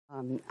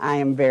I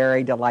am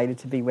very delighted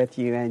to be with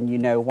you, and you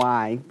know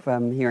why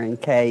from hearing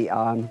Kay.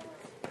 And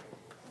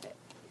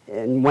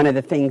one of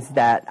the things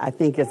that I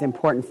think is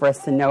important for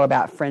us to know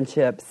about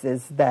friendships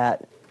is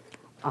that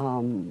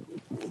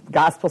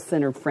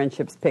gospel-centered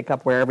friendships pick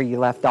up wherever you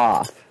left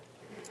off.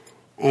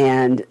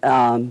 And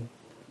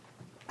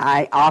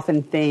I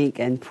often think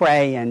and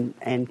pray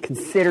and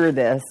consider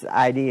this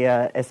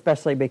idea,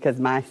 especially because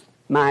my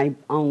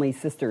only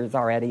sister is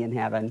already in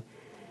heaven,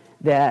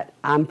 that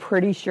I'm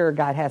pretty sure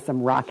God has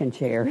some rocking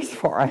chairs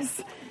for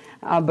us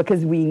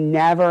because we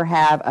never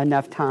have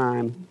enough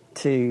time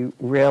to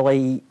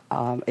really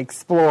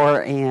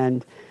explore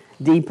and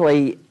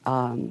deeply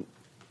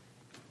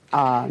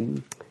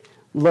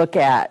look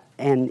at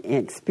and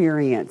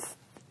experience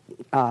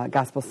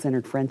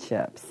gospel-centered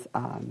friendships.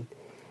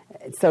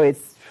 So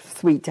it's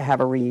sweet to have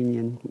a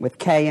reunion with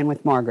Kay and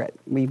with Margaret.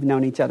 We've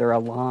known each other a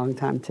long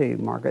time, too.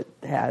 Margaret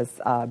has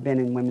been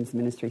in women's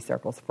ministry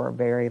circles for a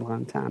very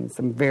long time,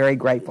 so I'm very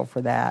grateful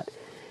for that.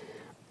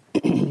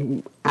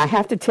 I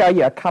have to tell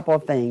you a couple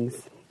of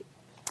things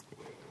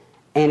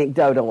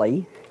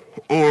anecdotally,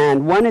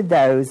 and one of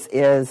those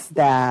is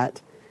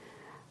that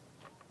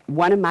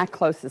one of my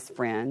closest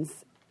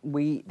friends,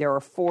 there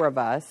were four of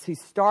us who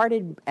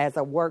started as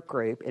a work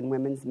group in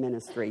women's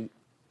ministry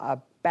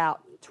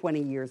about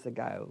 20 years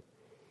ago.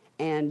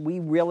 And we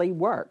really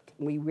worked.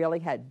 We really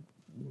had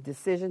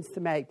decisions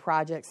to make,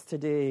 projects to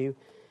do,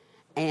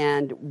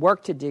 and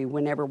work to do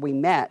whenever we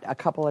met a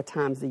couple of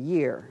times a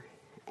year.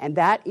 And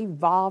that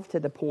evolved to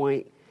the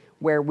point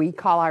where we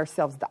call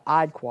ourselves the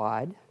Odd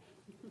Quad.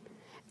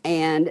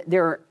 And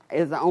there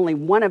is only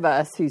one of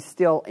us who's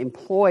still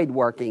employed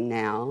working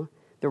now.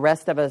 The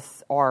rest of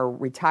us are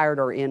retired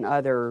or in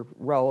other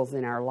roles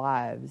in our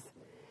lives.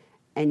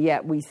 And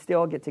yet we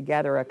still get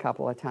together a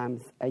couple of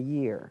times a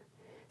year.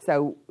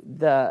 So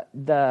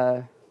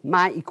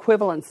my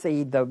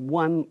equivalency, the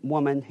one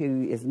woman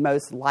who is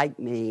most like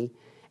me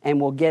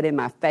and will get in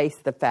my face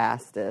the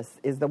fastest,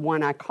 is the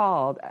one I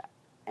called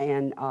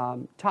and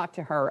talked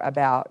to her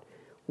about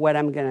what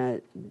I'm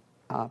going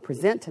to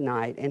present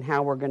tonight and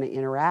how we're going to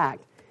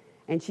interact.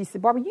 And she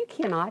said, "Barbara, you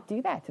cannot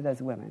do that to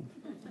those women.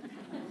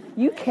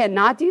 You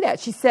cannot do that."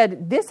 She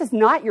said, "This is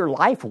not your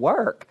life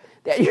work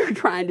that you're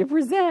trying to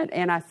present."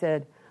 And I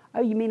said,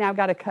 "Oh, you mean I've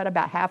got to cut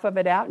about half of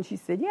it out?" And she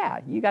said, "Yeah,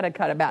 you got to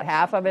cut about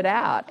half of it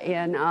out."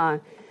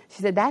 And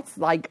she said, "That's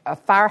like a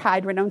fire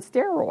hydrant on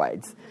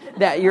steroids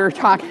that you're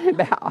talking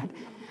about."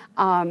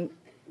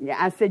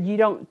 I said, "You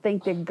don't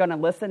think they're going to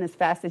listen as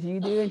fast as you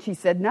do?" And she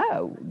said,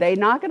 "No, they're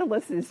not going to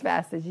listen as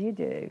fast as you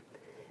do."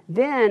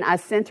 Then I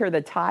sent her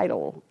the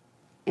title,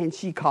 and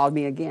she called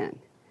me again.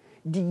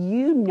 Do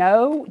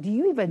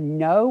you even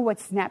know what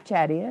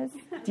Snapchat is?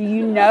 Do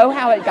you know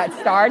how it got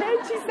started?"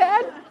 She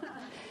said.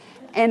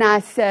 And I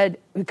said,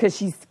 because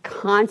she's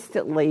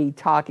constantly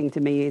talking to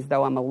me as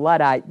though I'm a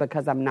Luddite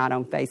because I'm not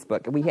on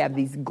Facebook. We have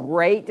these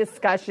great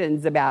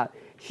discussions about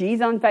she's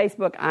on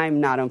Facebook,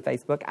 I'm not on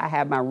Facebook. I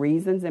have my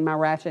reasons and my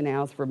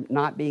rationales for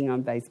not being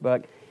on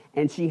Facebook,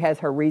 and she has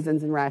her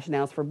reasons and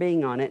rationales for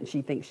being on it, and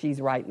she thinks she's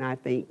right, and I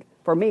think,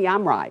 for me,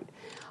 I'm right.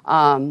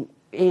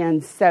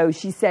 And so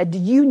she said, "Do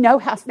you know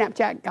how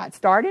Snapchat got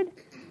started?"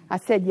 I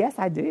said, "Yes,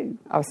 I do."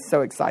 I was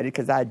so excited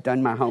because I had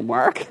done my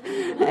homework.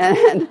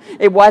 And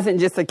it wasn't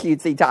just a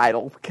cutesy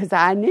title because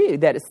I knew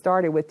that it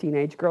started with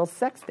teenage girls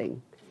sexting.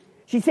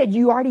 She said,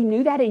 "You already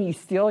knew that and you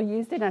still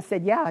used it?" And I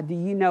said, "Yeah, do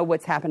you know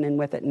what's happening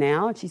with it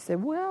now?" And she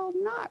said, "Well,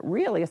 not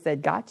really." I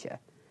said, "Gotcha.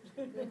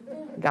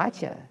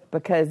 Gotcha."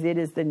 Because it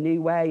is the new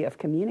way of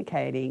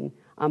communicating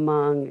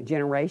among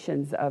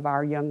generations of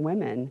our young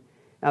women,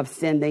 of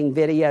sending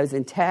videos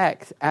and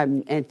texts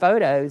and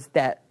photos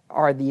that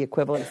are the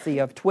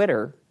equivalency of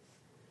Twitter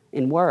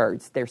in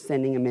words. They're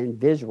sending them in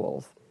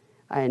visuals.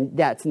 And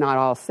that's not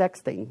all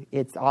sexting.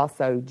 It's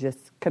also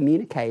just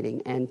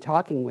communicating and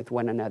talking with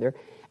one another.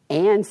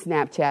 And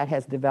Snapchat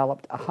has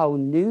developed a whole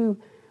new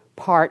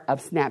part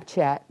of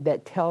Snapchat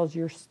that tells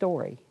your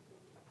story.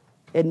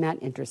 Isn't that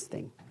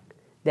interesting?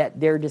 That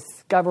they're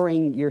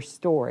discovering your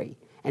story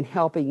and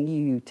helping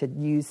you to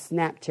use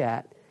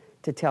Snapchat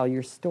to tell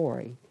your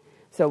story.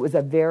 So it was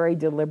a very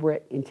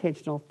deliberate,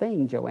 intentional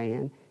thing,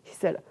 Joanne. She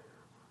said,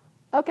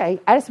 "Okay,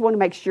 I just want to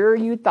make sure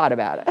you thought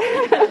about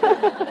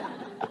it."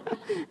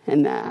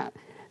 And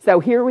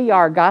so here we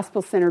are,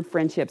 gospel-centered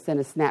friendships in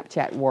a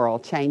Snapchat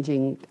world,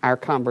 changing our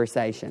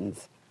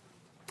conversations.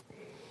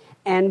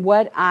 And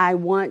what I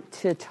want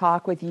to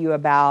talk with you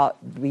about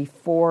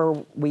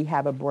before we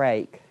have a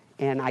break,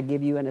 and I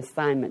give you an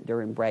assignment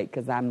during break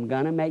because I'm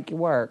going to make you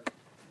work.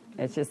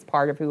 It's just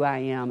part of who I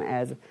am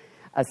as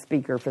a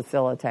speaker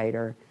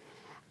facilitator.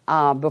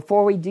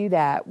 Before we do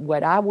that,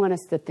 what I want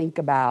us to think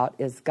about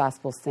is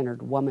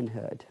gospel-centered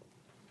womanhood.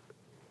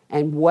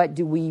 And what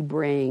do we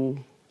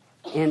bring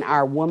in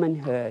our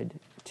womanhood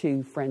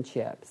to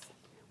friendships?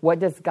 What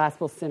does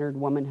gospel-centered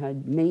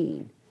womanhood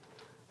mean?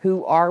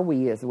 Who are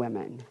we as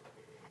women?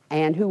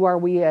 And who are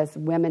we as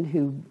women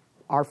who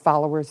are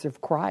followers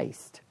of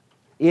Christ?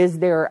 Is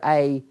there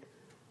a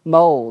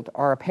mold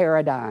or a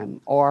paradigm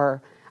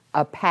or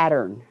a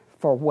pattern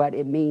for what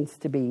it means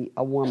to be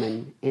a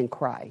woman in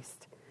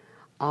Christ.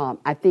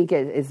 I think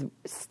it is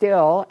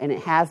still, and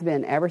it has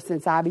been ever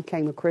since I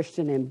became a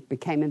Christian and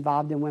became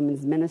involved in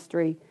women's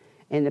ministry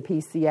in the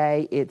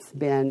PCA, it's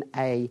been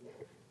a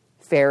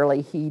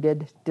fairly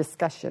heated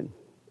discussion.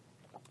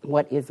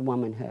 What is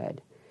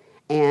womanhood?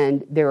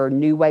 And there are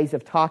new ways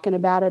of talking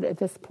about it at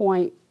this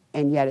point,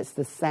 and yet it's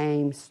the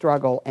same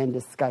struggle and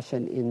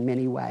discussion in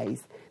many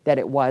ways that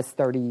it was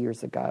 30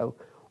 years ago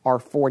or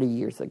 40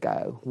 years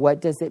ago. What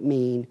does it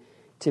mean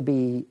to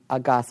be a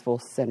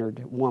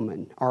gospel-centered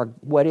woman? Or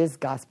what is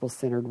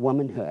gospel-centered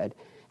womanhood?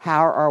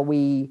 How are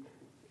we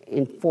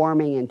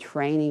informing and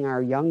training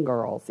our young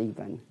girls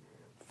even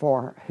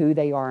for who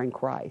they are in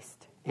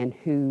Christ and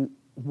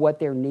what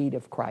their need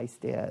of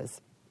Christ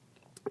is?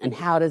 And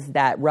how does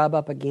that rub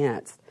up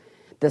against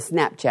the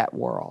Snapchat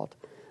world,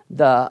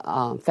 the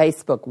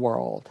Facebook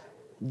world,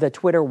 the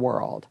Twitter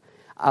world,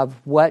 of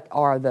what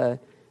are the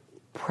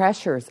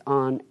pressures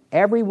on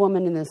every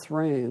woman in this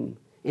room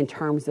in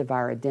terms of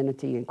our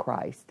identity in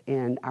Christ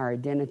and our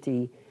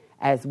identity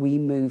as we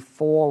move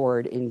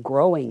forward in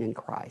growing in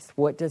Christ?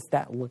 What does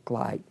that look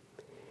like?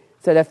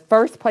 So the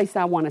first place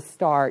I want to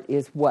start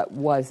is what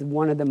was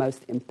one of the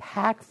most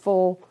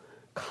impactful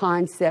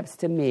concepts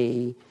to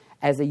me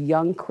as a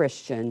young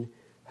Christian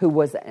who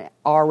was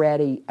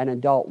already an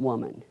adult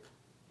woman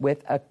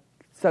with a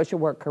social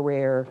work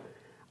career,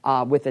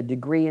 with a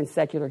degree in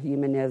secular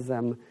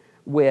humanism,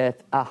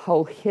 with a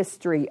whole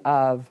history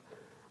of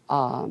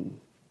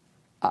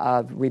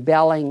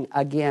rebelling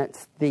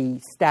against the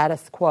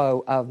status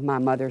quo of my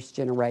mother's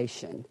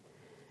generation.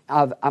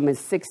 I'm a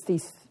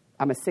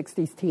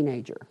 60s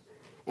teenager.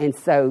 And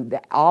so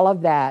all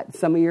of that,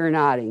 some of you are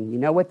nodding, you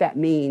know what that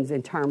means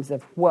in terms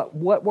of what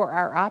were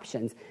our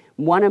options.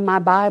 One of my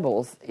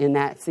Bibles in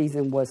that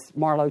season was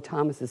Marlo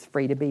Thomas's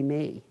Free to Be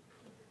Me.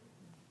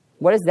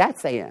 What is that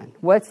saying?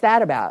 What's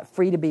that about?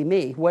 Free to be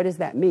me. What does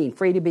that mean?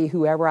 Free to be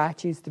whoever I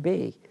choose to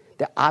be.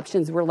 The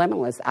options were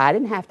limitless. I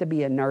didn't have to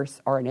be a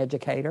nurse or an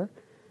educator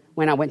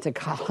when I went to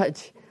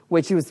college,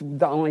 which was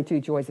the only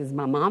two choices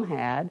my mom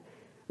had.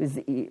 Was,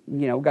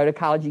 go to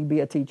college, you be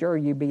a teacher or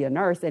you be a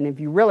nurse. And if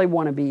you really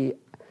want to be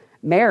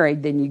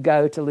married, then you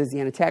go to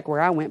Louisiana Tech,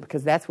 where I went,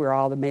 because that's where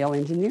all the male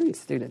engineering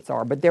students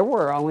are. But there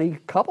were only a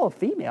couple of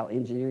female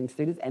engineering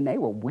students, and they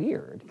were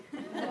weird.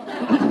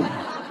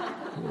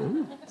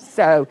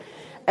 So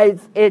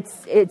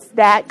it's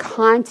that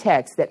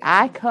context that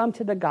I come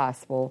to the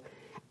gospel,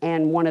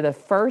 and one of the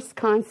first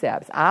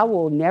concepts I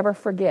will never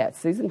forget,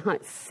 Susan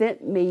Hunt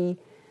sent me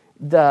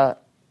the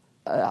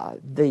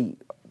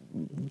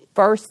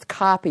first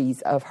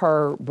copies of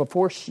her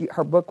before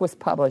her book was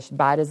published,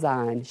 By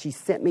Design. She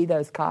sent me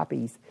those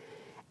copies,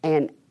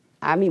 and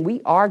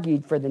we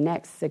argued for the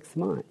next 6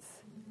 months.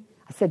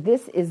 I said,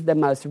 this is the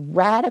most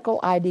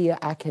radical idea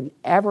I can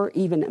ever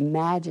even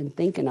imagine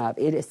thinking of.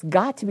 It has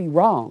got to be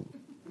wrong.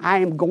 I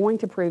am going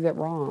to prove it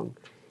wrong.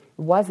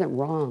 It wasn't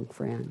wrong,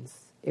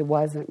 friends. It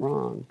wasn't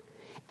wrong.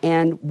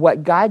 And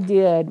what God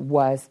did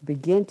was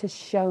begin to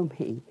show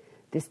me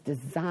this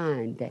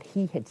design that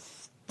He had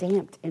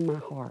stamped in my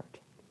heart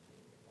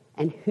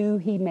and who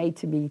He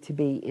made me to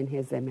be in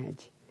His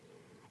image.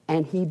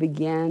 And He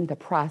began the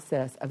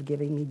process of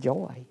giving me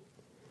joy.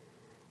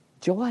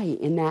 Joy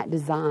in that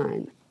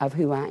design of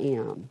who I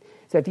am.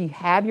 So if you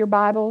have your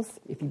Bibles,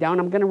 if you don't,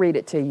 I'm going to read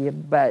it to you,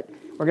 but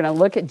we're going to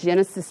look at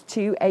Genesis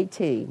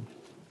 2:18,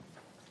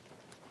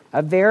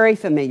 a very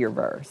familiar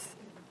verse.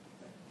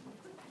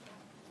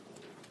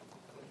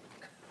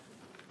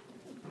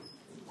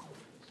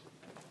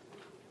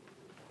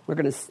 We're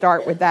going to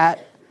start with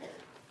that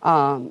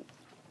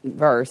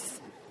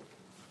verse.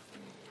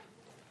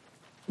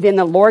 Then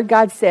the Lord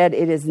God said,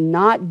 "It is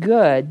not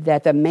good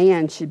that the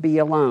man should be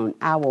alone.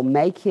 I will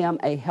make him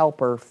a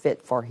helper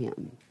fit for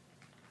him."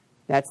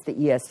 That's the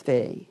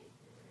ESV.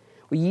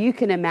 Well, you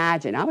can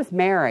imagine, I was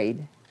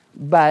married,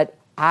 but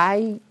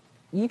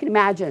you can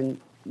imagine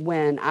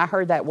when I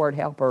heard that word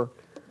helper,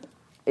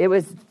 it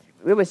was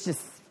just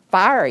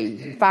fire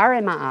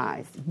in my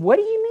eyes. What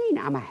do you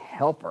mean I'm a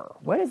helper?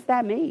 What does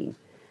that mean?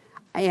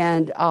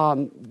 And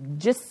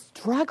just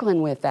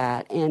struggling with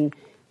that and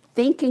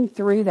thinking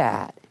through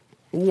that.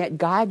 And yet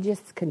God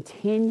just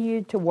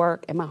continued to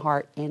work in my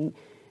heart. And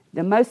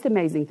the most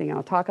amazing thing,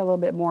 I'll talk a little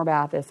bit more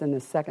about this in the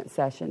second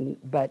session,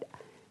 but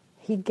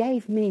He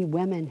gave me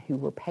women who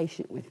were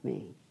patient with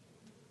me.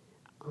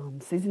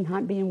 Susan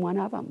Hunt being one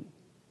of them.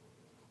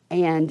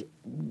 And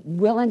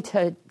willing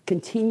to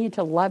continue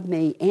to love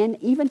me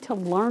and even to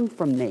learn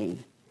from me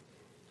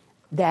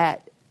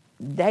that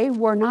they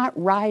were not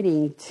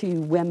writing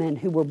to women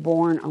who were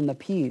born on the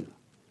pew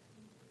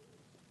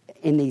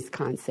in these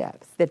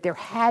concepts, that there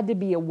had to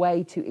be a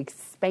way to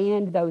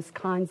expand those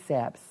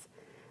concepts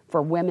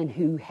for women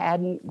who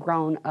hadn't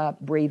grown up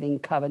breathing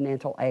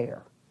covenantal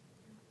air,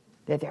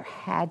 that there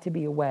had to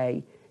be a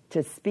way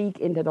to speak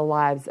into the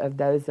lives of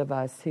those of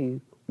us who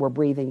were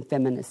breathing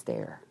feminist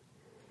air.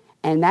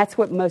 And that's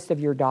what most of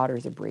your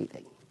daughters are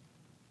breathing.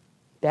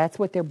 That's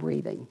what they're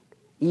breathing.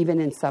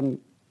 Even in some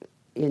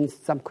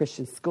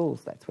Christian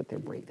schools, that's what they're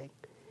breathing.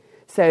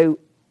 So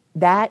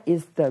that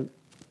is the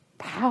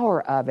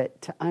power of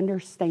it, to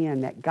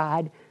understand that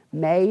God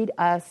made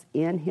us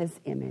in his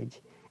image,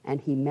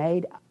 and he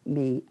made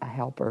me a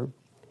helper,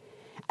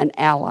 an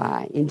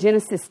ally. In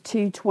Genesis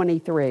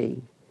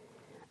 2:23,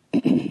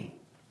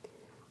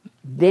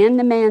 then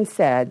the man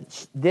said,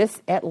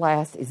 this at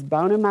last is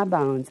bone of my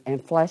bones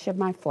and flesh of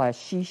my flesh.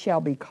 She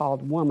shall be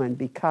called woman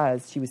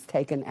because she was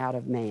taken out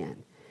of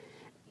man.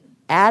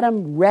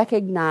 Adam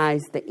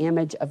recognized the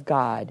image of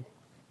God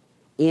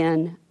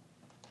in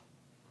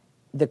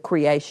the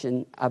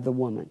creation of the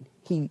woman.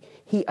 He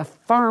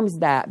affirms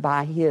that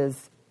by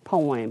his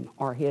poem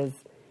or his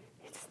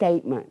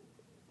statement,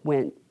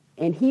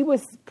 and he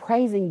was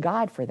praising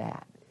God for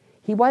that.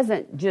 He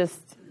wasn't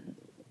just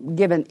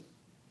giving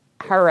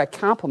her a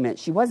compliment.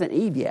 She wasn't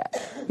Eve yet.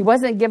 He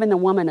wasn't giving the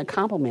woman a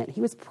compliment.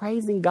 He was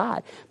praising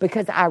God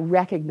because I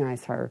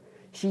recognize her.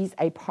 She's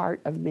a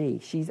part of me.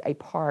 She's a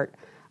part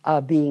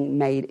of being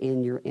made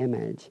in your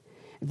image.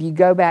 If you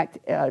go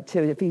back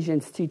to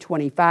Ephesians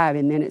 2:25,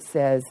 and then it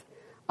says,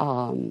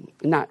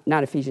 not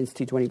Ephesians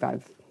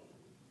 2:25,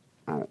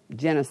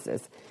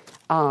 Genesis.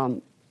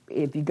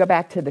 If you go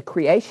back to the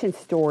creation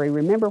story,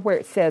 remember where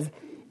it says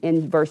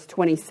in verse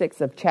 26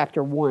 of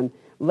chapter 1,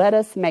 let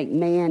us make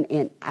man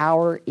in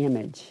our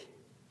image,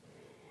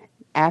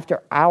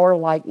 after our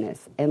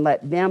likeness, and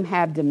let them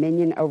have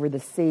dominion over the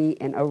sea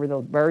and over the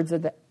birds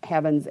of the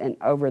heavens and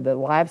over the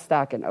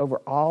livestock and over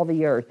all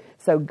the earth.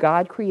 So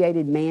God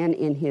created man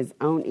in his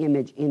own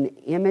image. In the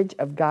image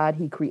of God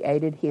he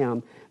created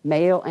him.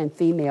 Male and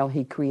female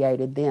he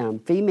created them.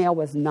 Female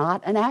was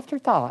not an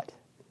afterthought.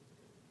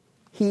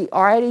 He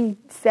already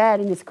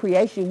said in his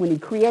creation, when he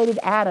created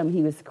Adam,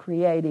 he was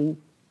creating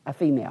a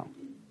female.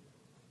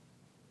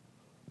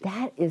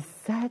 That is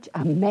such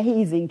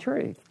amazing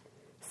truth.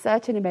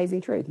 Such an amazing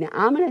truth. Now,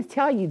 I'm going to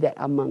tell you that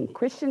among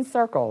Christian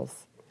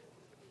circles,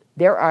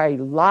 there are a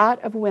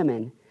lot of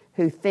women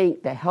who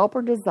think the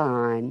helper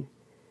design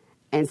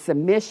and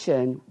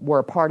submission were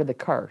a part of the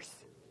curse.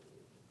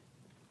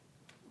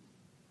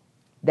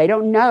 They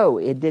don't know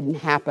it didn't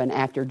happen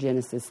after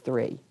Genesis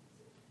 3.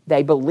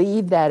 They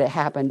believe that it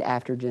happened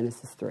after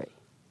Genesis 3.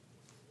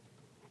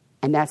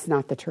 And that's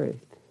not the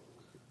truth.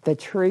 The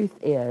truth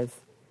is,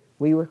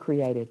 we were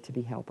created to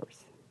be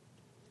helpers.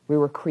 We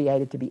were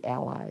created to be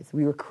allies.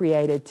 We were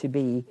created to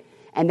be,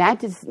 and that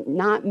does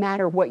not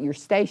matter what your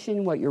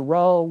station, what your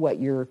role, what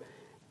your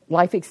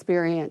life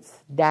experience,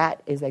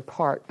 that is a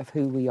part of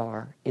who we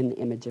are in the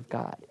image of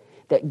God.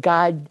 That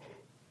God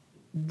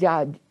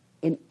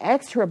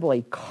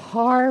inexorably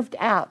carved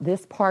out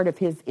this part of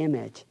his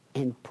image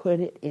and put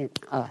it in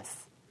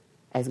us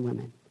as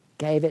women,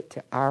 gave it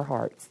to our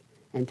hearts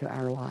and to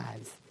our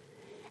lives.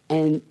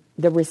 And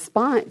the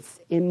response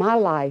in my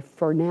life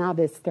for now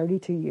this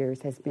 32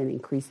 years has been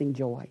increasing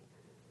joy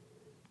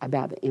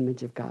about the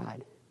image of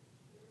God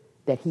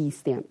that he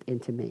stamped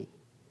into me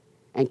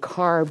and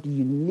carved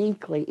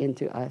uniquely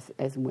into us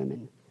as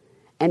women.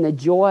 And the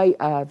joy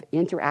of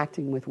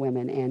interacting with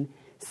women and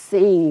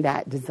seeing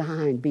that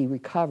design be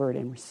recovered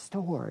and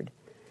restored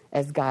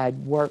as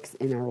God works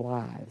in our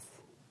lives.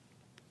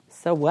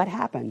 So what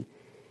happened?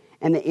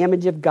 And the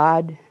image of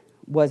God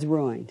was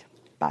ruined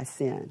by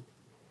sin.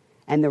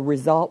 And the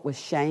result was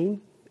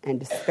shame and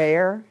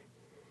despair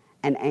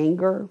and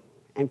anger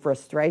and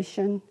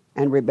frustration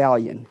and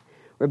rebellion.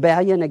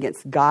 Rebellion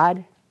against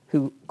God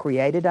who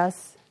created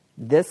us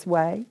this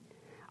way,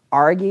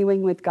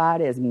 arguing with God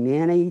as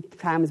many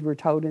times we're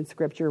told in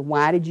Scripture,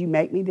 why did you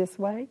make me this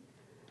way?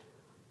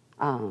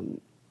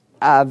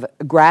 Of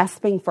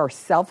grasping for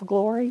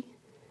self-glory,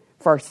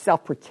 for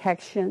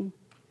self-protection,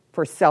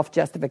 for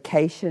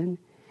self-justification,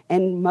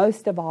 and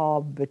most of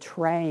all,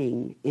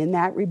 betraying in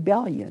that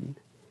rebellion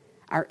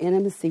our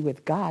intimacy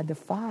with God the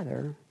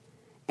Father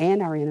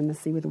and our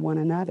intimacy with one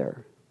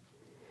another.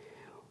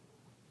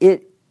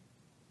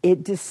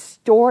 It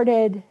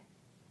distorted,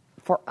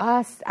 for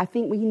us, I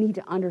think we need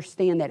to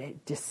understand that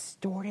it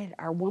distorted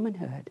our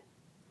womanhood.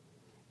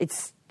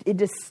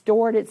 Sin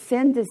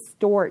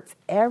distorts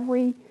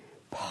every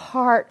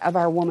part of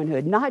our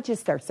womanhood, not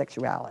just our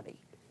sexuality.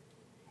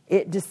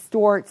 It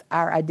distorts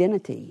our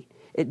identity.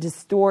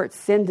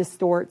 Sin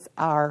distorts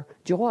our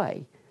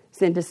joy.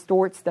 Sin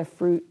distorts the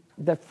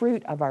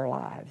fruit of our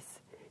lives.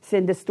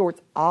 Sin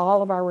distorts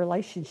all of our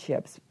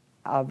relationships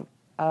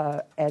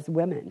as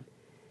women.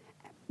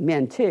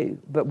 Men too,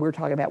 but we're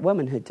talking about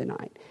womanhood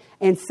tonight.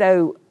 And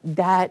so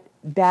that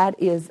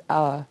is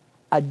a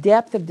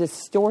depth of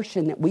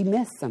distortion that we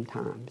miss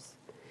sometimes.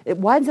 It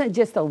wasn't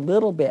just a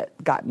little bit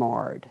got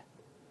marred.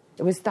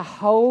 It was the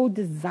whole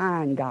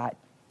design got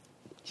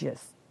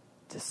just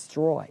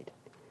destroyed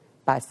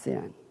by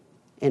sin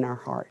in our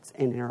hearts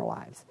and in our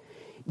lives.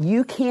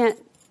 You can't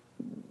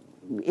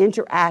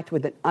interact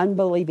with an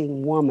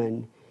unbelieving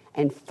woman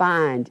and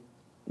find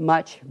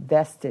much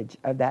vestige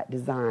of that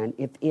design,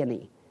 if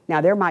any.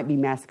 Now, there might be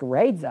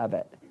masquerades of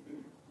it,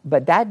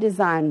 but that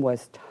design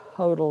was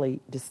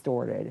totally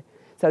distorted,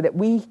 so that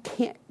we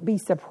can't be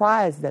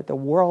surprised that the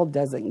world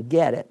doesn't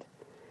get it,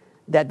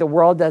 that the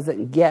world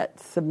doesn't get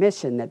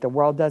submission, that the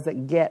world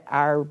doesn't get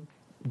our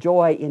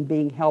joy in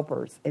being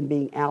helpers and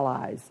being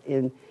allies,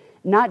 in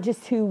not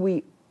just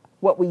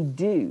what we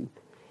do.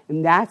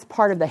 And that's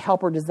part of the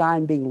helper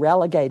design being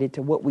relegated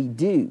to what we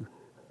do.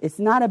 It's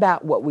not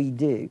about what we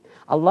do.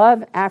 I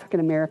love African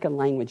American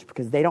language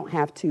because they don't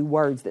have two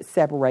words that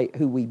separate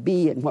who we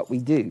be and what we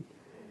do.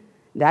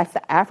 That's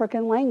the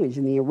African language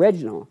in the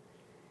original,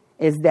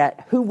 is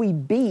that who we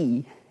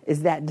be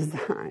is that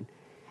design.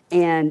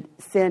 And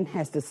sin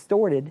has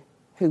distorted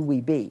who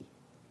we be,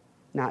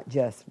 not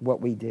just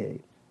what we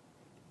do.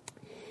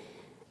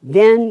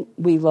 Then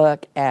we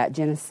look at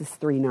Genesis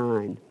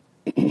 3:9.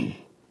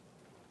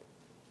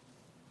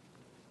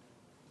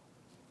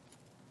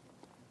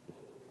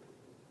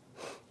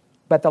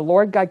 But the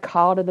Lord God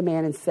called to the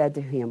man and said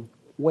to him,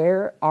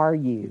 "Where are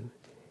you?"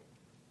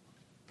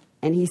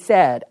 And he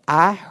said,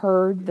 "I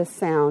heard the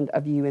sound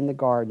of you in the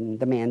garden,"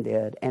 the man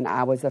did, "and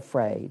I was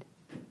afraid."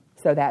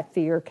 So that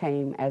fear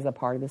came as a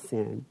part of the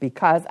sin,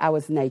 because I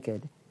was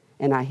naked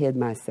and I hid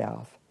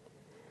myself.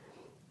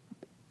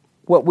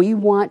 What we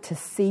want to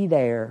see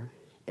there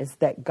is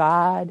that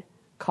God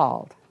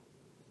called.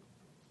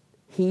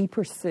 He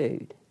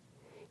pursued.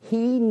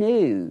 He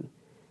knew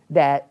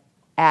that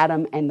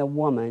Adam and the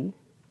woman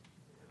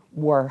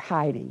were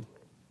hiding.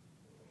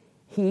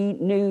 He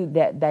knew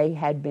that they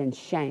had been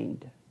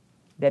shamed,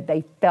 that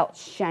they felt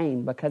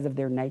shame because of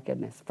their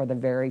nakedness for the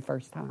very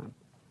first time,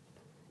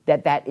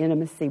 that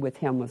intimacy with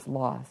him was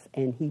lost,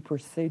 and he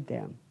pursued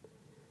them.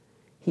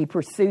 He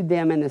pursued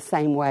them in the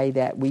same way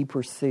that we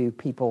pursue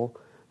people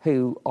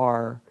who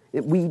are,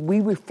 we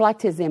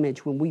reflect his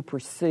image when we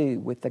pursue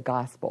with the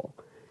gospel,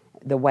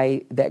 the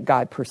way that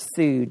God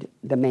pursued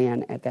the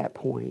man at that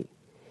point.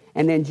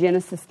 And then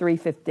Genesis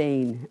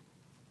 3:15,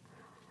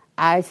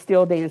 I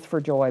still dance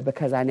for joy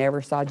because I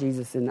never saw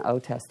Jesus in the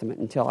Old Testament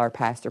until our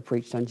pastor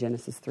preached on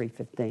Genesis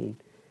 3:15.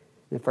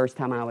 The first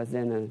time I was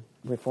in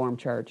a Reformed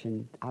church,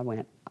 and I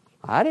went,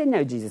 I didn't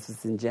know Jesus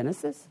was in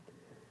Genesis.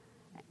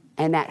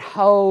 And that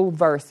whole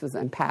verse was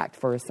unpacked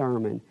for a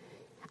sermon.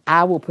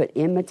 I will put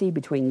enmity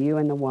between you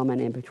and the woman,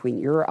 and between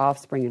your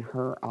offspring and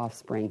her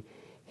offspring.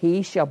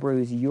 He shall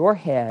bruise your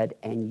head,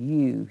 and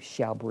you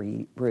shall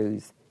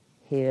bruise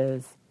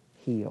his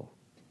heel.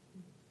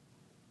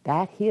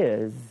 That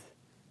his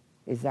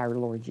is our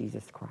Lord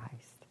Jesus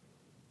Christ.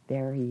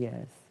 There he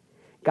is.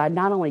 God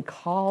not only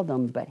called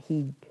them, but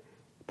he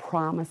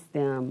promised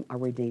them a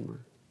Redeemer.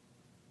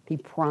 He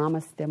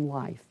promised them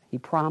life. He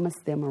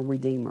promised them a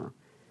Redeemer.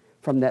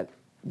 From the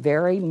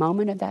very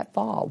moment of that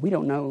fall, we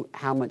don't know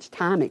how much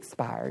time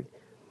expired,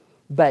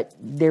 but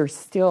there's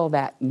still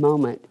that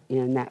moment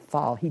in that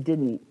fall. He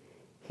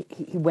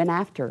went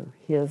after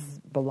his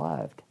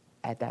beloved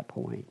at that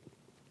point.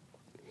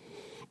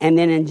 And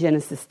then in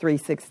Genesis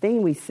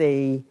 3:16, we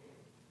see,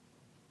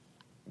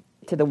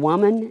 to the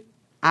woman,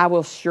 I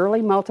will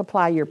surely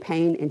multiply your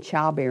pain in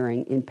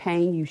childbearing. In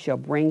pain you shall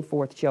bring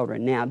forth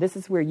children. Now, this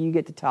is where you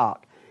get to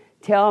talk.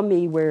 Tell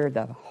me where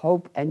the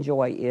hope and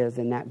joy is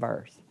in that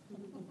verse.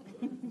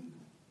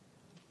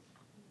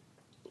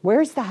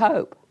 Where's the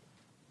hope?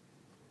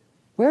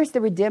 Where's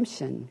the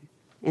redemption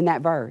in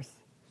that verse?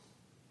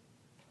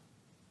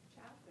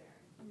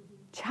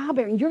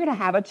 Childbearing. You're going to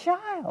have a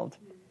child.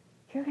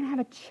 You're going to have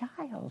a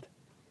child.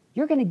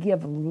 You're going to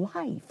give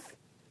life,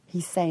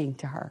 he's saying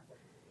to her.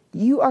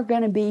 You are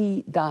going to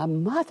be the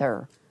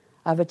mother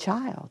of a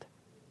child.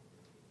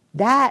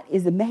 That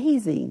is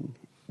amazing,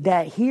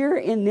 that here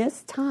in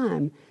this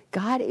time,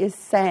 God is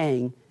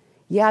saying,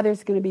 yeah,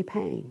 there's going to be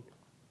pain.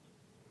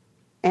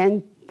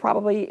 And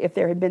probably if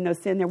there had been no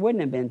sin, there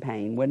wouldn't have been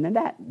pain. Wouldn't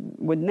that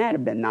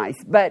have been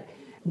nice? But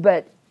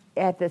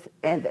at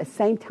the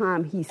same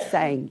time, he's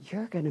saying,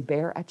 you're going to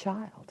bear a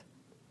child.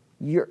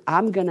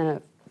 I'm going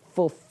to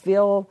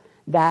fulfill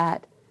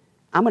that.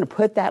 I'm going to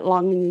put that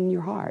longing in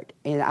your heart,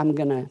 and I'm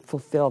going to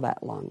fulfill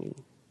that longing.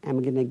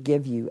 I'm going to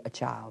give you a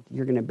child.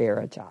 You're going to bear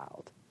a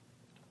child.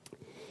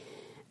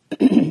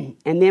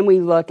 And then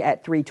we look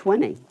at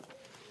 3:20,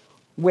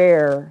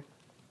 where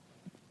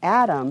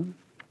Adam,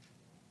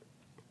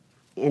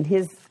 in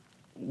his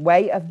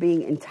way of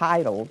being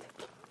entitled,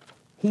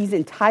 he's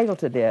entitled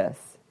to this.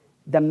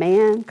 The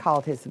man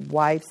called his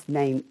wife's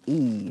name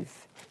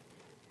Eve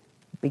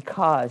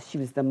because she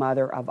was the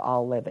mother of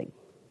all living.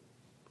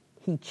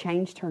 He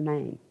changed her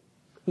name.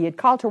 He had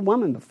called her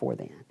woman before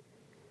then.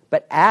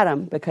 But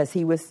Adam, because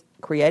he was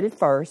created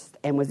first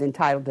and was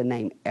entitled to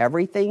name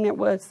everything that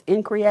was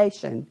in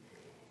creation,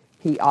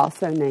 he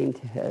also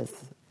named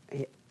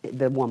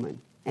the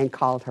woman and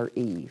called her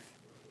Eve,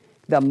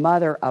 the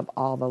mother of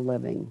all the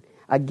living.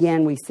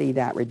 Again, we see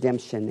that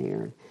redemption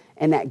there.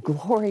 And that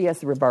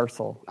glorious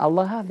reversal. I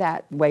love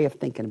that way of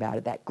thinking about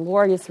it. That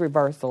glorious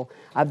reversal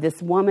of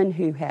this woman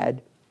who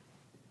had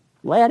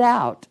led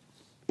out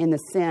in the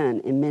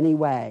sin in many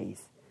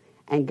ways.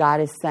 And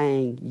God is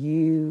saying,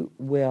 you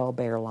will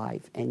bear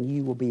life and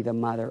you will be the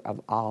mother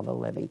of all the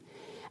living.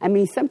 I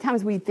mean,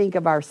 sometimes we think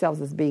of ourselves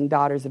as being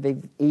daughters of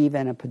Eve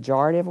in a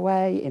pejorative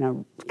way, in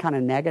a kind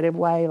of negative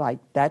way, like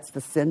that's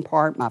the sin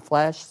part, my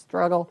flesh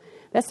struggle.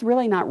 That's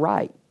really not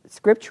right.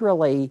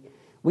 Scripturally,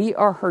 we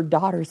are her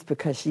daughters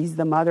because she's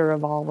the mother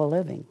of all the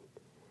living.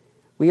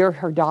 We are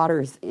her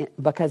daughters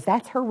because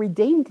that's her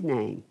redeemed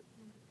name.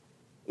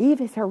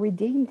 Eve is her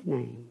redeemed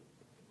name.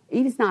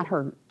 Eve is not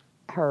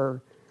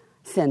her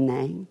sin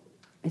name.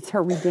 It's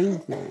her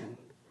redeemed name.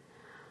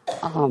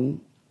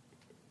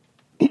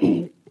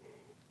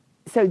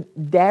 So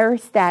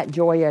there's that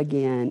joy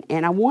again.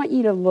 And I want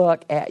you to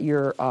look at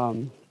your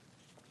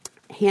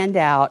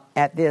handout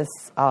at this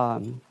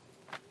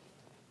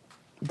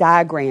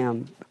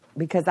diagram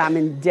because I'm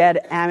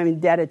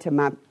indebted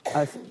to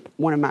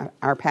one of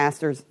our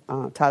pastors,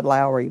 Todd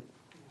Lowry,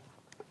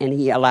 and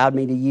he allowed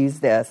me to use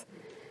this.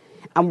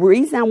 The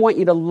reason I want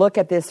you to look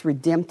at this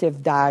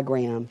redemptive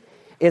diagram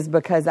is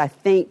because I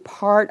think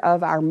part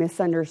of our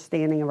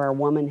misunderstanding of our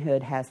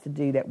womanhood has to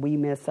do that we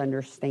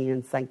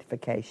misunderstand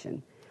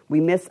sanctification. We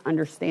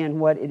misunderstand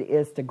what it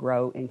is to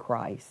grow in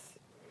Christ.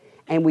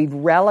 And we've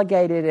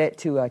relegated it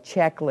to a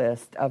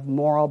checklist of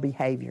moral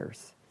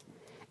behaviors.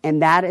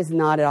 And that is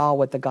not at all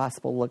what the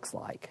gospel looks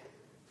like.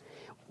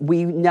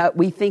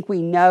 We think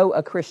we know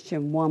a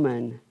Christian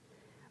woman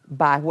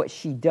by what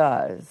she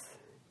does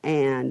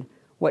and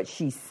what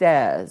she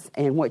says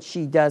and what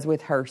she does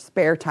with her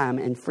spare time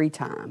and free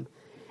time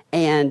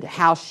and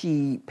how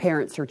she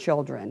parents her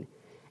children.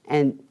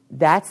 And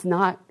that's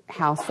not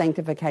how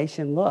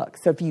sanctification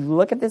looks. So if you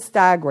look at this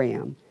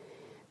diagram,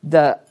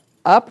 the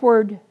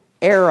upward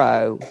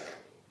arrow,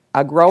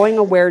 a growing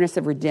awareness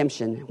of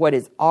redemption, what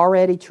is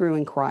already true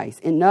in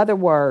Christ. In other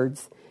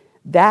words,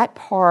 that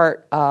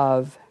part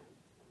of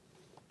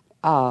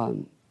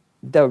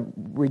the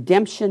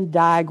redemption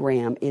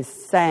diagram is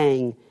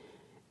saying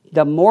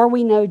the more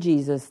we know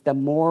Jesus, the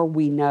more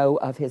we know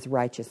of his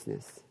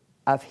righteousness,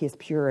 of his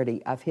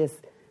purity,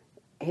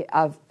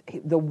 of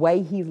the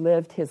way he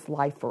lived his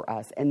life for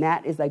us. And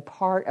that is a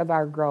part of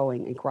our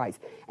growing in Christ.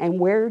 And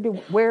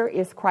where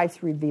is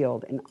Christ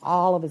revealed in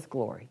all of his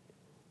glory?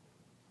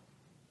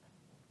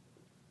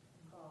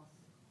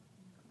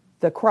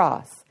 The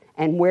cross.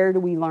 And where do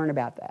we learn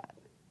about that?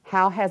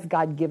 How has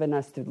God given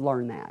us to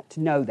learn that, to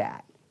know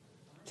that?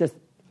 Just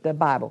the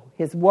Bible.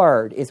 His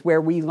word is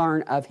where we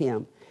learn of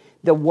him.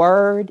 The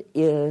word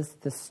is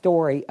the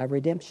story of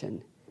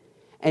redemption.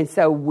 And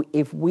so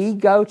if we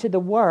go to the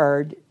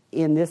word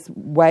in this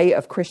way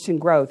of Christian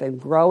growth and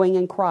growing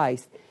in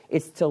Christ,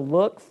 it's to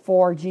look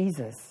for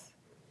Jesus,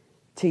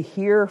 to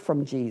hear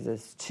from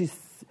Jesus,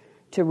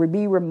 to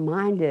be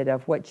reminded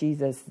of what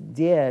Jesus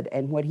did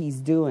and what he's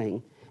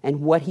doing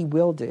and what he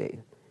will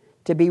do.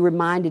 To be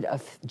reminded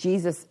of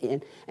Jesus.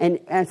 And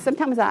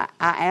sometimes I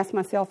ask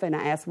myself and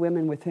I ask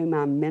women with whom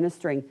I'm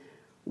ministering,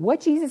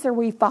 what Jesus are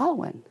we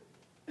following?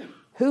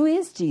 Who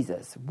is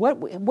Jesus? What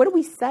do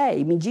we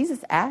say? I mean,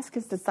 Jesus asked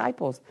his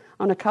disciples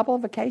on a couple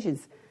of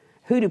occasions,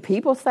 who do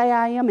people say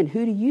I am and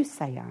who do you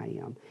say I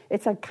am?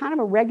 It's a kind of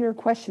a regular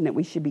question that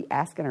we should be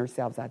asking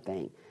ourselves, I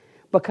think.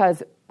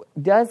 Because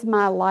does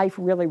my life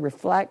really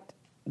reflect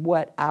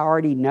what I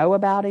already know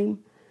about him?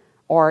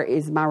 Or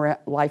is my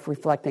life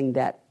reflecting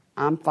that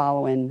I'm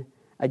following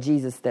a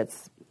Jesus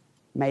that's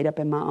made up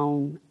in my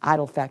own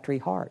idol factory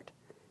heart?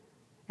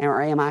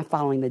 Or am I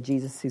following the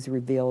Jesus who's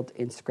revealed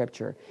in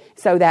Scripture?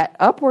 So that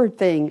upward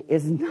thing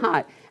is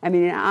not, I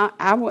mean,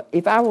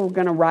 if I were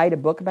going to write a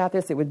book about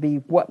this, it would be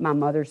what my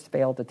mothers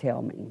failed to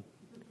tell me.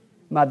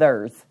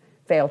 Mothers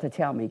failed to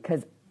tell me.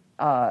 Because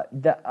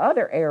the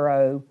other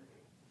arrow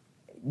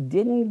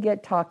didn't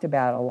get talked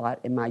about a lot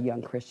in my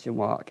young Christian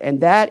walk. And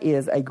that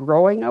is a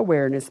growing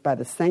awareness by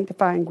the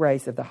sanctifying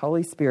grace of the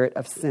Holy Spirit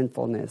of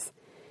sinfulness.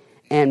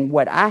 And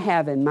what I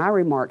have in my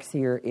remarks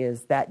here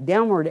is that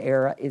downward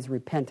arrow is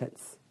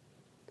repentance.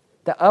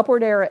 The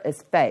upward arrow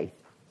is faith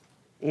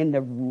in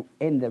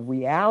the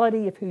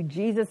reality of who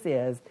Jesus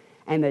is,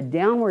 and the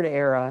downward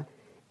arrow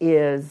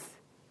is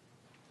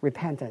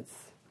repentance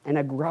and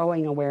a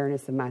growing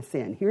awareness of my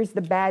sin. Here's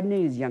the bad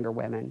news, younger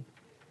women.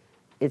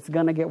 It's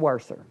going to get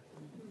worse.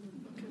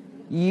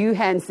 You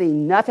hadn't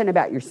seen nothing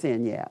about your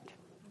sin yet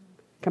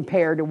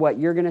compared to what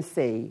you're going to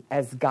see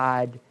as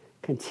God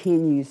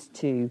continues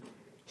to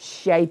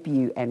shape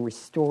you and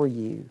restore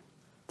you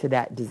to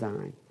that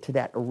design, to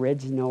that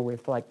original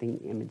reflecting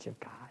image of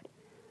God.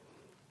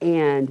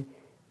 And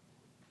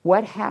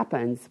what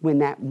happens when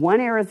that one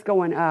arrow is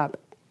going up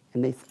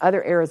and this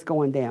other arrow is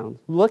going down?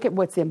 Look at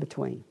what's in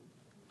between.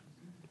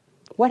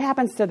 What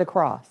happens to the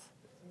cross?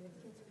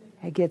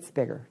 It gets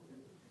bigger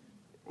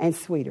and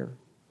sweeter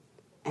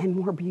and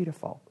more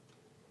beautiful.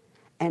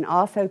 And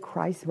also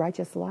Christ's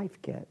righteous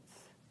life gets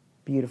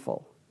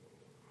beautiful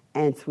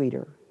and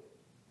sweeter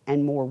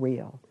and more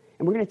real.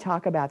 And we're going to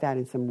talk about that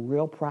in some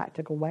real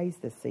practical ways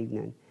this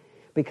evening.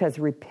 Because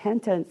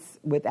repentance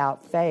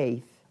without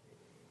faith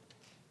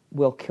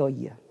will kill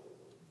you.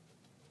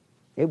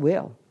 It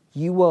will.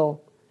 You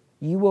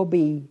will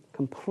be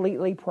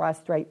completely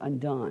prostrate,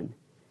 undone,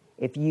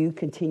 if you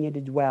continue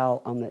to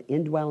dwell on the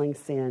indwelling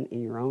sin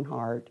in your own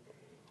heart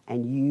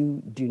and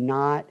you do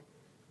not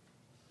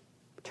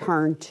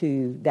turn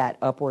to that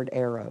upward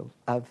arrow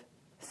of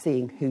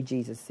seeing who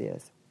Jesus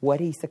is, what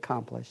he's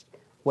accomplished,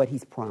 what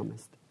he's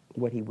promised,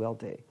 what he will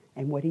do,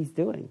 and what he's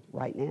doing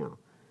right now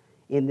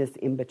in this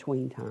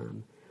in-between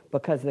time.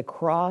 because the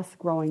cross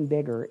growing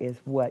bigger is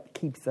what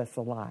keeps us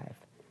alive.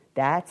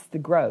 That's the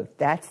growth.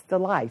 That's the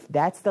life.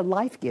 That's the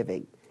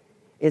life-giving,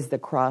 is the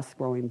cross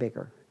growing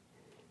bigger,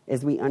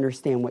 as we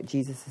understand what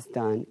Jesus has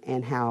done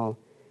and how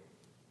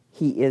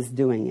he is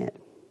doing it.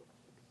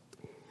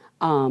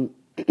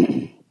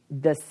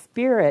 The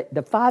Spirit,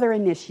 the Father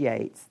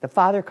initiates, the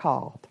Father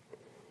called.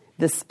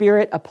 The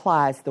Spirit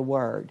applies the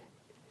Word.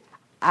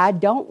 I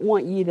don't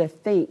want you to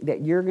think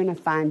that you're going to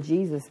find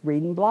Jesus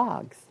reading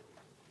blogs.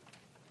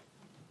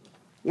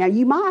 Now,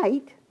 you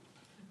might,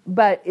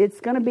 but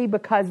it's going to be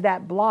because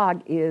that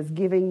blog is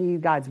giving you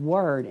God's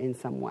Word in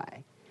some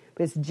way.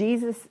 Because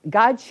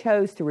God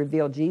chose to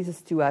reveal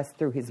Jesus to us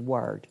through His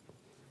Word.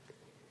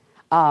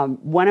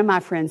 One of my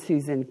friends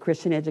who's in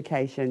Christian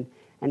education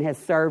and has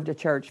served a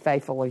church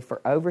faithfully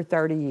for over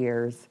 30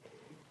 years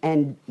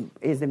and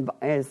is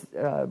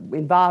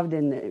involved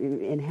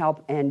in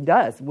help and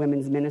does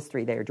women's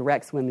ministry there,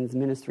 directs women's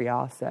ministry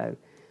also,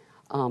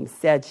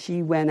 said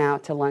she went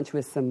out to lunch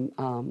with some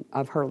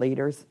of her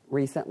leaders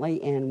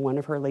recently, and one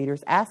of her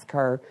leaders asked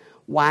her,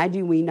 why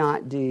do we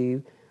not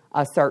do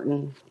a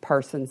certain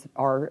person's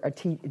or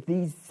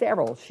these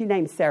several? She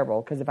named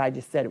several, because if I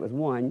just said it was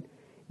one,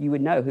 you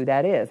would know who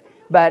that is.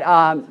 But,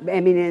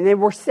 and there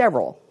were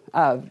several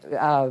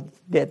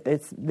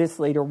that this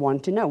leader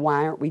wanted to know,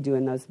 why aren't we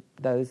doing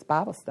those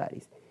Bible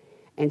studies?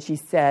 And she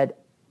said,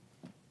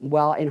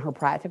 well, in her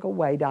practical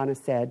way, Donna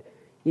said,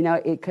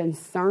 it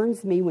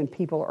concerns me when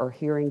people are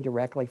hearing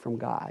directly from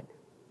God.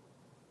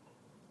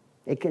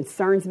 It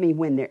concerns me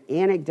when their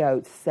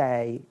anecdotes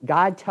say,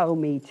 God told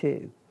me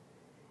to.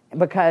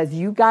 Because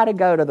you got to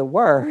go to the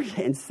Word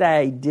and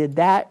say, did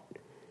that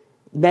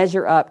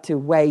measure up to the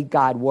way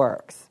God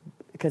works?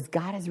 Because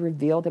God has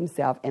revealed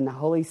Himself, and the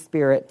Holy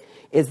Spirit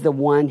is the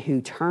one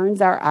who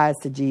turns our eyes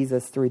to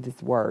Jesus through this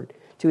Word,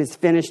 to His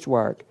finished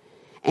work.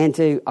 And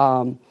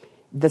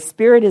the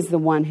Spirit is the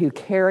one who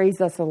carries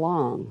us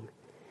along.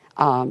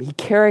 He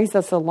carries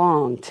us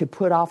along to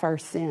put off our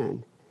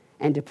sin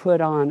and to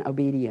put on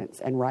obedience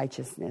and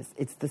righteousness.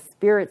 It's the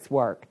Spirit's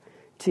work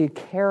to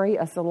carry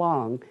us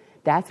along.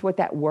 That's what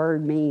that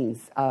word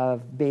means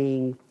of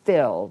being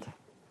filled.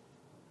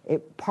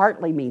 It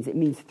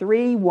means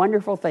three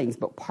wonderful things,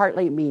 but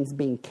partly it means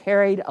being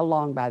carried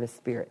along by the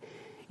Spirit.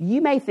 You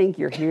may think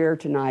you're here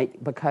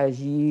tonight because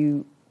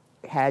you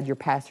had your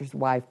pastor's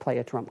wife play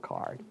a trump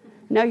card.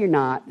 No, you're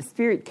not. The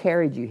Spirit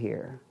carried you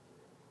here.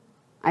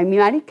 I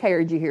mean, He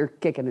carried you here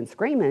kicking and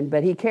screaming,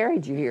 but He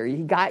carried you here. He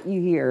got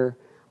you here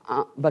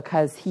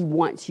because He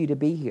wants you to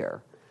be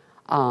here.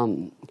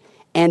 And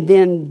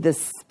then the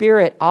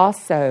Spirit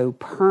also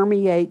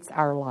permeates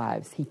our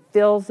lives. He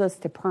fills us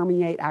to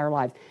permeate our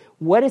lives.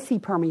 What does He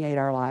permeate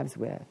our lives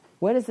with?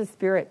 What does the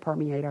Spirit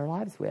permeate our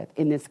lives with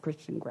in this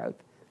Christian growth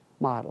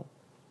model?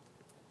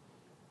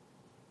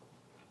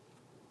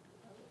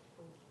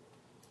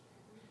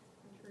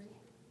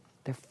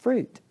 The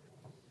fruit.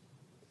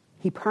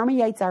 He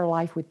permeates our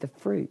life with the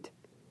fruit.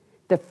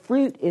 The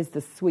fruit is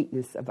the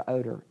sweetness of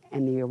odor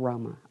and the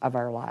aroma of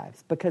our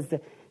lives, because the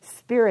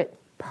Spirit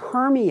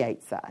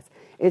permeates us.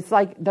 It's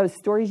like those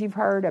stories you've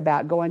heard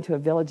about going to a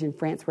village in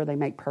France where they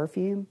make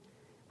perfume,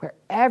 where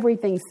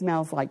everything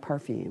smells like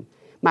perfume.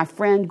 My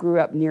friend grew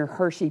up near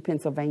Hershey,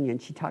 Pennsylvania,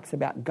 and she talks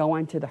about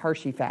going to the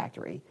Hershey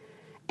factory.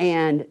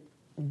 And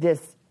the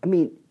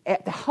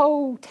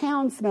whole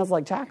town smells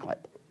like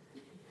chocolate.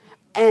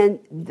 And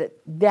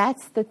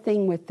that's the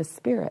thing with the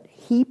Spirit.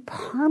 He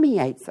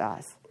permeates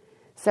us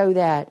so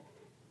that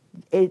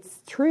it's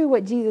true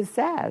what Jesus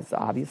says,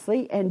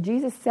 obviously. And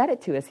Jesus said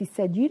it to us. He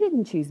said, you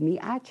didn't choose me.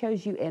 I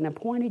chose you and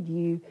appointed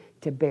you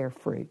to bear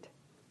fruit.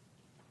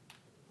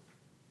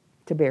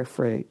 To bear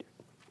fruit.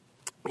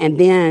 And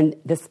then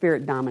the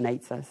Spirit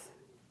dominates us.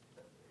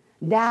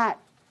 That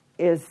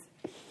is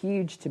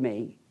huge to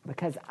me,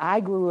 because I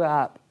grew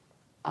up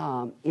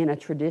in a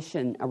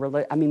tradition,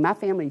 my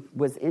family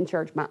was in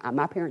church.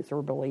 My parents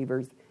were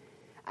believers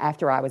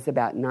after I was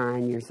about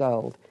 9 years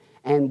old.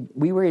 And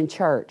we were in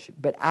church.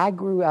 But I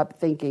grew up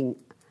thinking,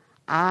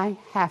 I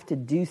have to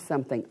do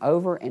something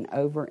over and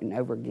over and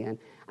over again.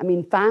 I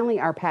mean, finally,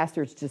 our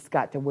pastors just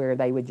got to where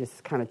they would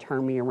just kind of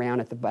turn me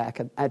around at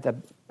the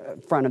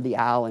front of the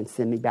aisle and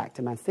send me back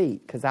to my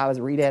seat, because I was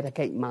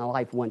rededicating my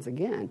life once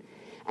again.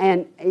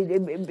 And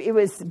it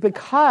was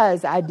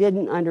because I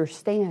didn't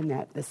understand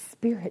that the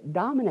Spirit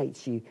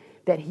dominates you,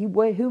 that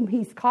whom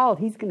He's called,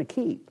 He's going to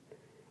keep,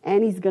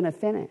 and He's going to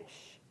finish.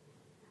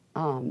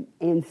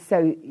 And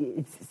so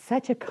it's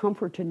such a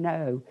comfort to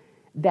know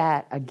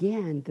that,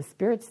 again, the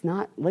Spirit's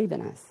not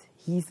leaving us.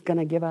 He's going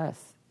to give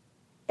us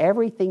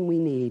everything we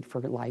need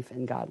for life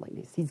and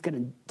godliness. He's going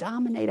to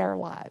dominate our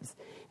lives.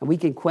 And we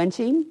can quench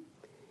Him.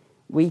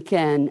 We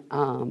can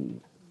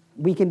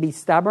be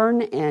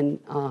stubborn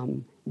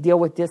and deal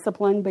with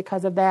discipline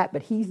because of that,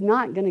 but He's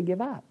not going to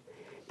give up.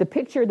 The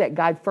picture that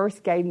God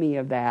first gave me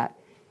of that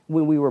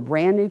when we were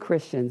brand new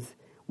Christians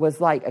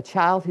was like a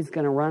child who's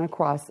going to run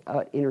across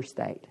an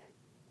interstate,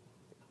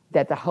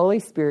 that the Holy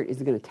Spirit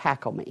is going to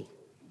tackle me.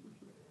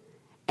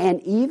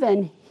 And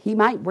even He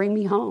might bring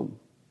me home,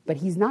 but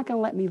He's not going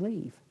to let me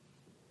leave.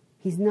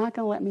 He's not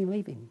going to let me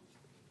leave him.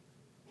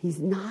 He's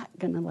not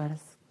going to let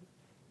us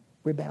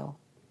rebel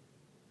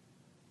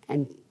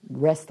and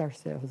wrest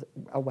ourselves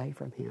away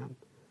from him.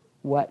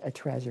 What a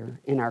treasure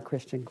in our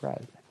Christian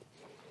growth.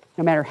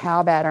 No matter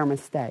how bad our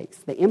mistakes.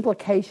 The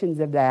implications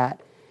of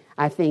that,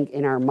 I think,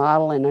 in our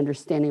model and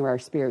understanding of our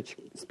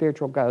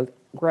spiritual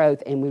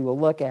growth, and we will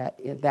look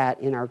at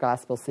that in our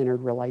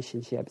gospel-centered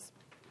relationships.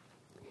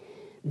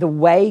 The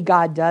way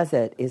God does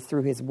it is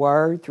through his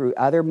word, through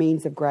other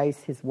means of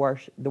grace,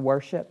 the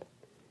worship.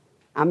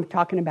 I'm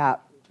talking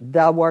about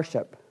the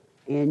worship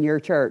in your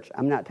church.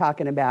 I'm not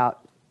talking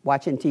about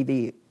watching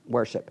TV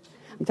worship.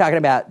 I'm talking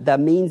about the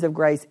means of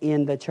grace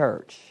in the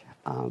church.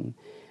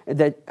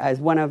 As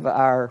one of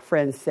our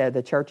friends said,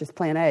 the church is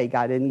plan A.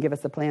 God didn't give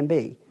us a plan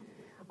B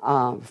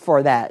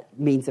for that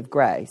means of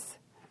grace.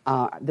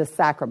 The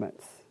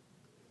sacraments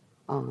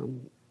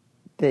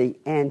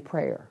and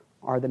prayer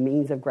are the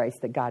means of grace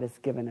that God has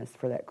given us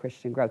for that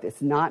Christian growth.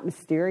 It's not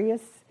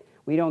mysterious.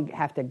 We don't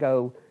have to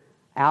go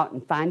out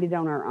and find it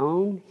on our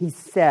own. He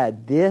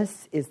said,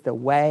 this is the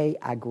way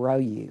I grow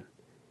you,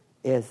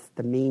 is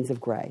the means of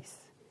grace.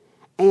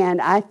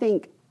 And I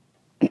think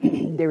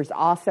there's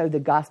also the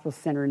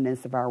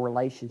gospel-centeredness of our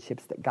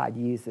relationships that God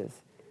uses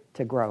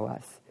to grow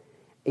us,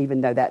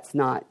 even though that's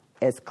not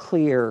as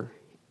clear,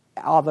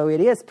 although it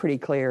is pretty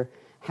clear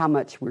how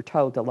much we're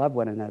told to love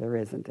one another,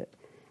 isn't it?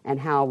 And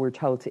how we're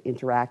told to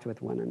interact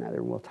with one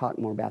another. We'll talk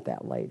more about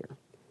that later.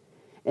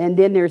 And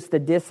then there's the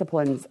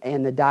disciplines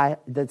and the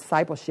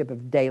discipleship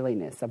of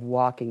dailiness, of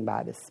walking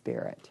by the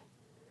Spirit,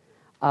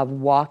 of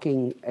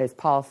walking, as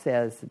Paul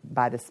says,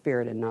 by the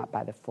Spirit and not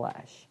by the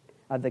flesh,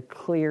 of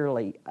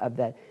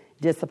the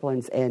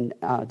disciplines and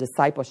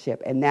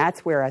discipleship. And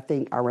that's where I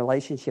think our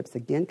relationships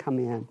again come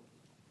in,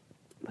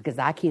 because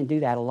I can't do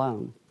that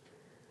alone.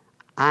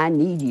 I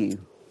need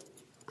you.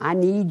 I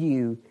need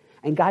you.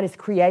 And God has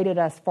created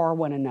us for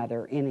one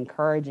another in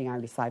encouraging our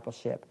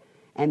discipleship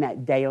and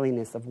that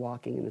dailiness of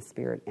walking in the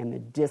Spirit and the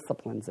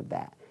disciplines of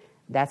that.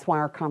 That's why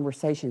our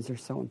conversations are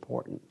so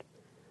important,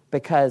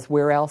 because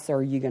where else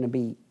are you going to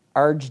be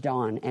urged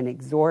on and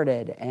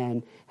exhorted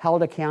and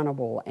held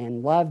accountable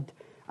and loved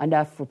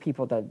enough for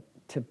people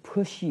to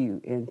push you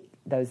in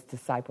those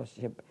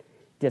discipleship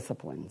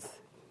disciplines?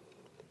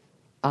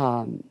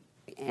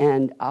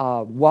 And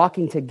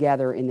walking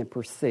together in the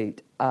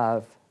pursuit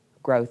of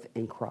growth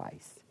in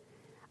Christ.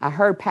 I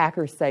heard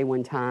Packer say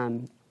one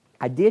time,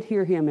 I did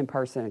hear him in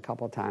person a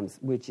couple of times,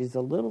 which is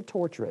a little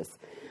torturous,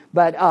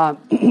 but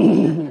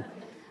you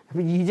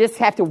just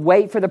have to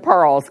wait for the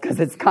pearls because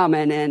it's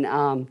coming.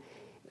 And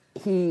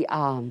he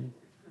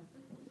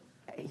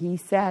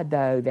said,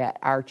 though, that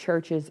our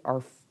churches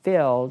are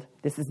filled,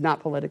 this is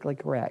not politically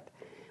correct,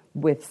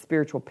 with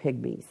spiritual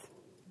pygmies.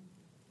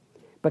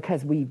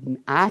 Because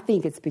I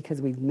think it's because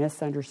we've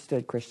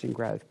misunderstood Christian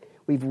growth.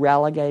 We've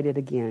relegated,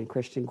 again,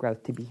 Christian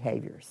growth to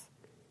behaviors.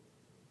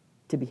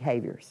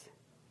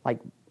 Like,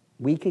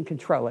 we can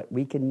control it.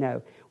 We can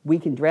know. We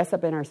can dress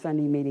up in our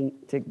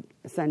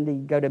Sunday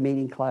go to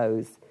meeting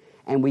clothes,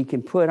 and we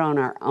can put on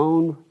our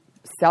own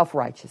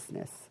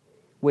self-righteousness,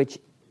 which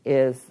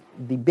is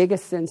the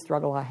biggest sin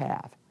struggle I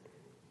have,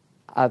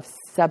 of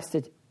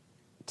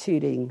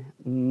substituting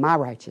my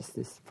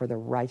righteousness for the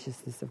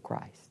righteousness of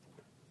Christ.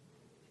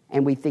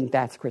 And we think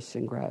that's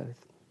Christian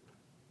growth.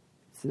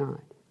 It's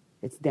not.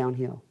 It's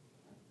downhill.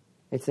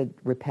 It's a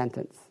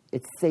repentance.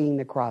 It's seeing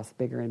the cross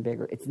bigger and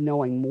bigger. It's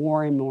knowing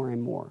more and more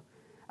and more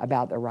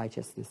about the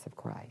righteousness of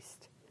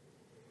Christ.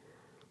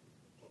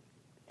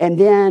 And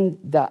then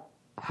the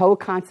whole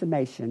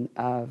consummation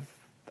of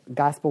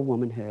gospel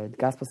womanhood,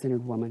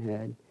 gospel-centered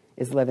womanhood,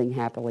 is living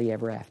happily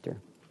ever after.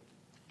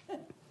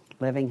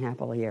 Living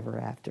happily ever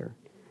after.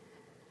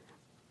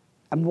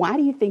 And why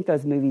do you think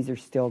those movies are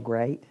still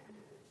great?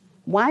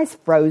 Why is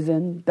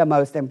Frozen the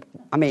most,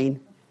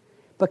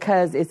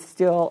 because it's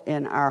still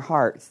in our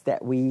hearts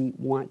that we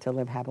want to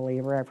live happily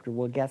ever after.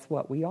 Well, guess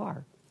what? We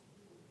are.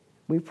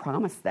 We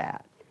promise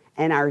that.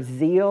 And our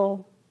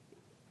zeal,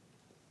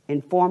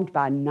 informed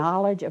by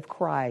knowledge of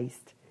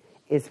Christ,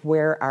 is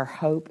where our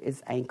hope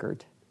is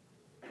anchored.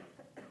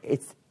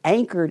 It's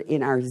anchored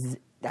in our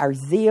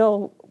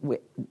zeal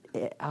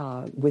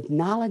with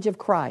knowledge of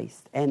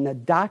Christ and the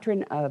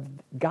doctrine of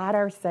God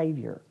our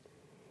Savior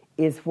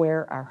is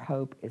where our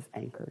hope is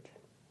anchored.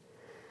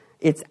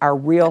 It's our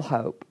real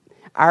hope.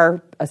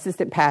 Our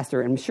assistant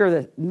pastor, I'm sure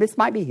that this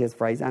might be his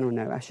phrase, I don't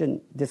know, I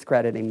shouldn't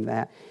discredit him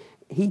that.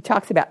 He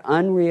talks about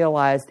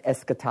unrealized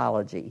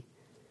eschatology.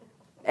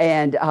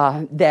 And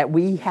that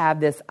we have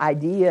this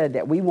idea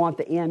that we want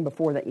the end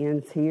before the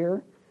end's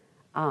here.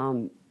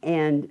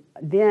 And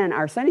then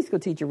our Sunday school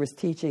teacher was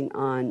teaching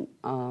on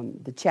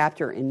the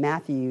chapter in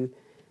Matthew,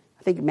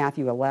 I think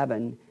Matthew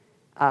 11,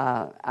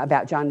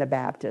 about John the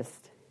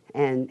Baptist.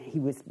 And he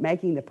was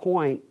making the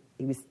point,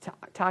 he was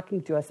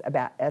talking to us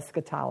about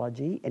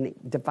eschatology and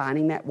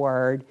defining that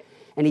word.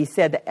 And he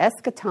said the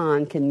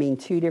eschaton can mean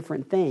two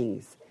different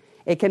things.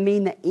 It can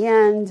mean the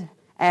end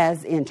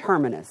as in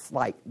terminus,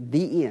 like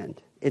the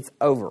end. It's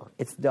over.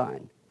 It's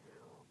done.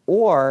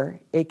 Or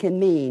it can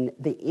mean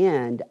the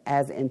end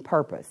as in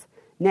purpose.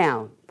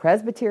 Now,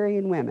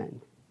 Presbyterian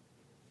women,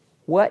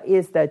 what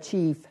is the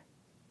chief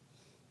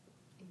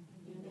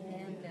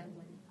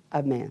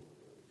of man?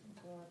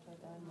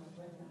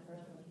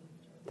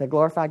 To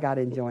glorify God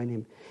and join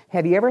Him.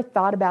 Have you ever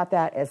thought about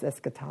that as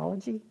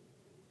eschatology?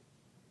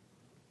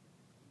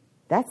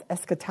 That's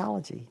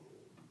eschatology.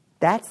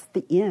 That's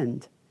the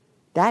end.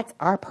 That's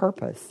our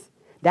purpose.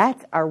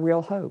 That's our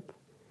real hope.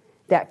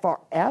 That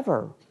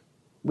forever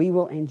we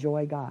will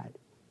enjoy God.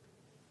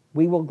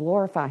 We will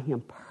glorify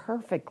Him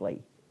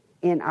perfectly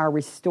in our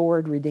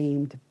restored,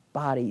 redeemed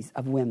bodies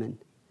of women.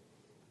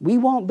 We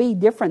won't be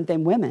different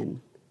than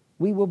women.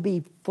 We will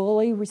be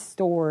fully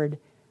restored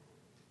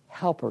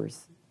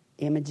helpers,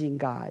 imaging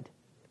God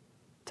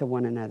to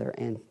one another.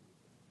 And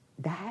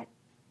that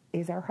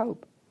is our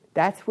hope.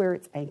 That's where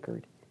it's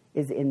anchored,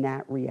 is in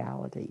that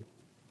reality.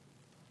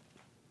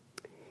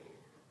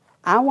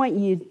 I want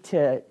you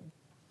to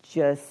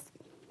just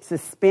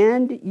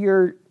suspend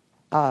your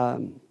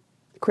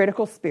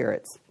critical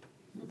spirits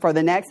for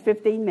the next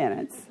 15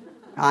 minutes.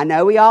 I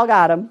know we all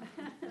got them.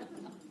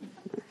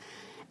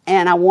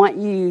 And I want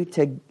you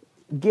to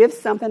give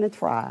something a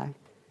try.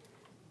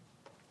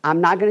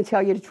 I'm not going to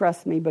tell you to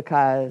trust me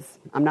because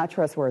I'm not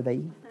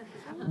trustworthy.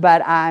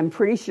 But I'm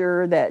pretty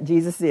sure that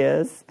Jesus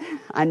is.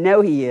 I know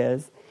He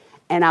is.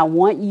 And I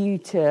want you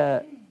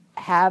to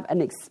have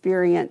an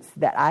experience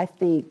that I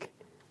think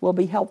will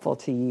be helpful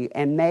to you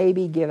and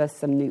maybe give us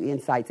some new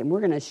insights. And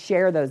we're going to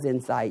share those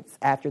insights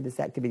after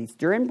this activity.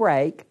 During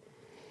break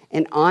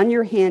and on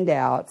your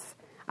handouts,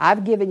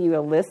 I've given you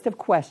a list of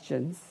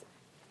questions.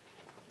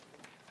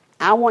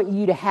 I want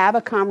you to have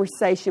a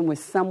conversation with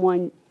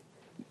someone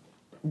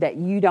that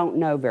you don't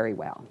know very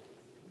well.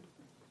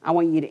 I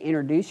want you to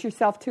introduce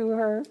yourself to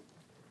her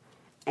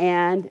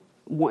and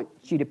want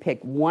you to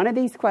pick one of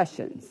these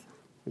questions.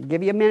 I'll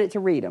give you a minute to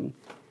read them.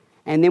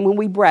 And then when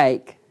we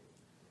break,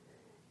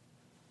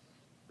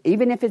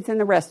 even if it's in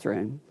the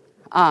restroom,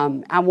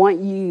 I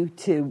want you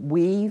to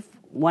weave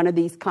one of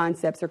these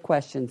concepts or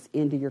questions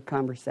into your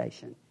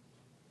conversation.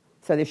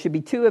 So there should be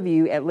two of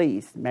you at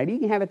least. Maybe you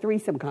can have a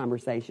threesome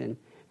conversation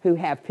who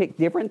have picked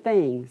different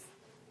things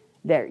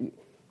that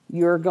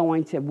you're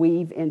going to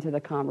weave into the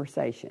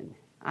conversation.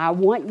 I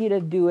want you to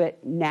do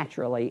it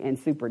naturally and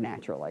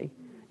supernaturally.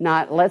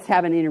 Not, let's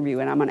have an interview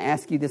and I'm going to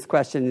ask you this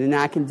question and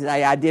I can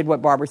say I did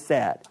what Barbara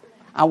said.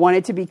 I want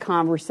it to be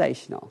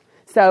conversational.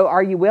 So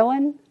are you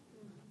willing?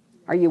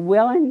 Are you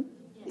willing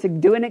to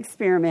do an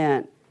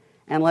experiment?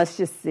 And let's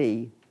just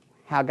see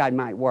how God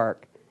might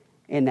work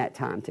in that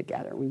time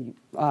together.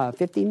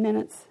 15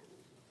 minutes?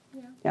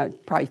 Yeah.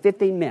 Probably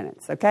 15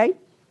 minutes, okay?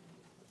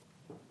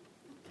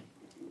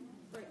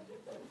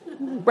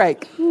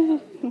 Break.